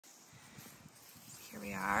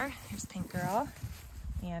they are. Here's Pink Girl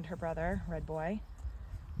and her brother, Red Boy.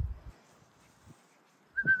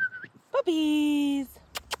 Puppies!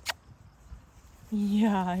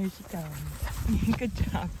 Yeah, here she comes. Good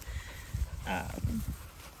job.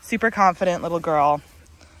 Super confident little girl.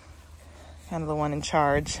 Kind of the one in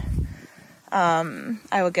charge. I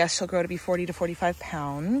would guess she'll grow to be 40 to 45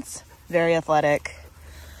 pounds. Very athletic.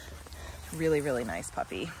 Really, really nice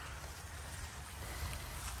puppy.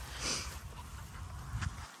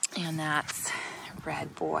 And that's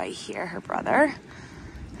Red Boy here, her brother.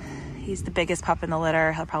 He's the biggest pup in the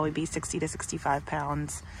litter. He'll probably be 60 to 65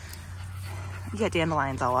 pounds. You get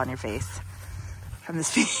dandelions all on your face from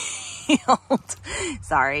this field.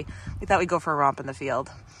 Sorry, we thought we'd go for a romp in the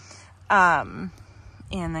field. And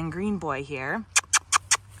then Green Boy here.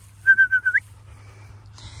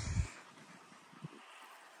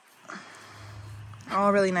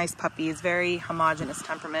 All really nice puppies, very homogenous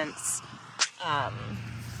temperaments. What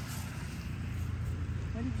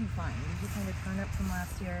did you find? Did you find a turnip from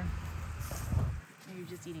last year? Or you're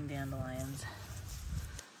just eating dandelions?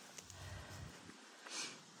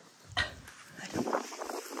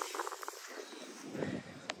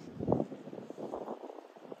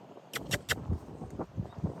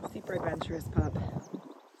 Super adventurous pup.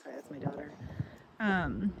 Sorry, that's my daughter.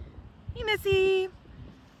 Hey, Missy.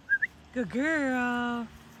 Good girl.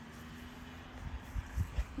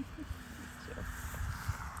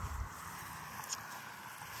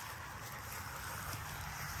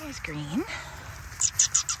 There's Green.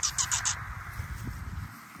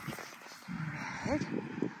 Red.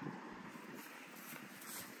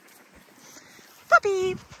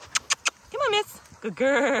 Puppy. Come on, Miss. Good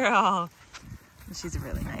girl. She's a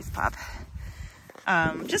really nice pup.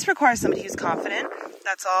 Just requires somebody who's confident.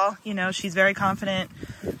 That's all. You know, she's very confident.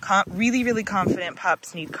 Really, really confident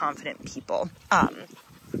pups need confident people.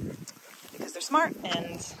 Because they're smart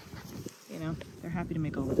and, you know, they're happy to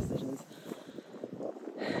make all the decisions.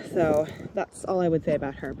 So that's all I would say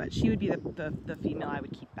about her. But she would be the female I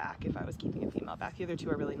would keep back if I was keeping a female back. The other two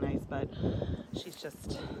are really nice, but she's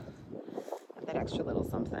just that extra little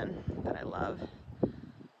something that I love.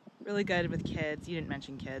 Really good with kids. You didn't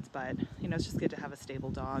mention kids, but you know, it's just good to have a stable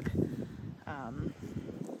dog. And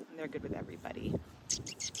they're good with everybody.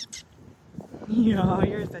 Yeah,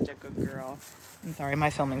 you're such a good girl. I'm sorry, my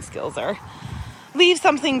filming skills leave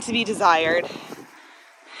something to be desired.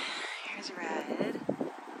 Here's Red.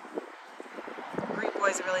 Green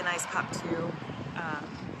Boy's a really nice pup too.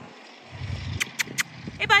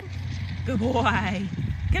 Hey bud, good boy.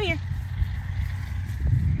 Come here.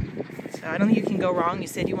 So I don't think you can go wrong. You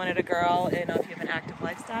said you wanted a girl, and if you have an active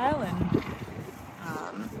lifestyle, and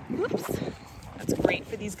oops, that's great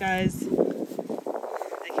for these guys. They can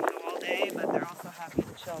go all day, but they're also happy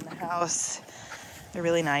to chill in the house. They're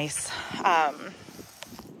really nice. She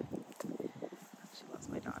loves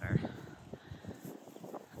my daughter.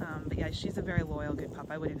 But yeah, she's a very loyal, good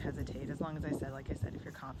pup. I wouldn't hesitate as long as like I said, if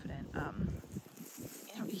you're confident.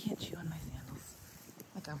 You know, you can't chew on my sandals.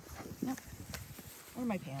 Let go. Nope. Or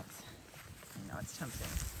my pants. I know it's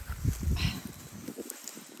tempting.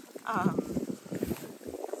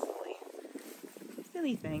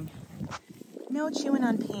 Silly thing. No chewing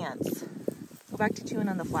on pants. Go back to chewing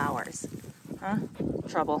on the flowers. Huh?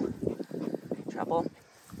 Trouble. Trouble.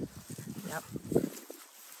 Yep.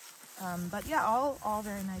 But yeah, all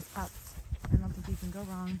very nice pups. I don't think you can go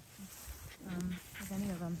wrong with any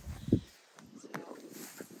of them.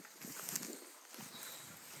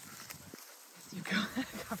 So you go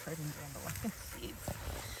covered in dandelion seeds.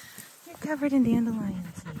 You're covered in dandelion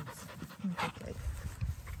seeds. Okay, good.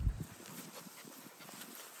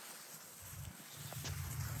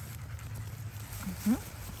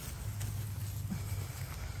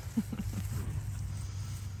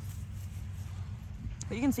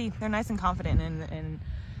 But you can see they're nice and confident in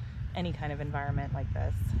any kind of environment like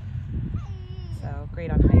this. So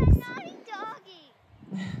great on hikes.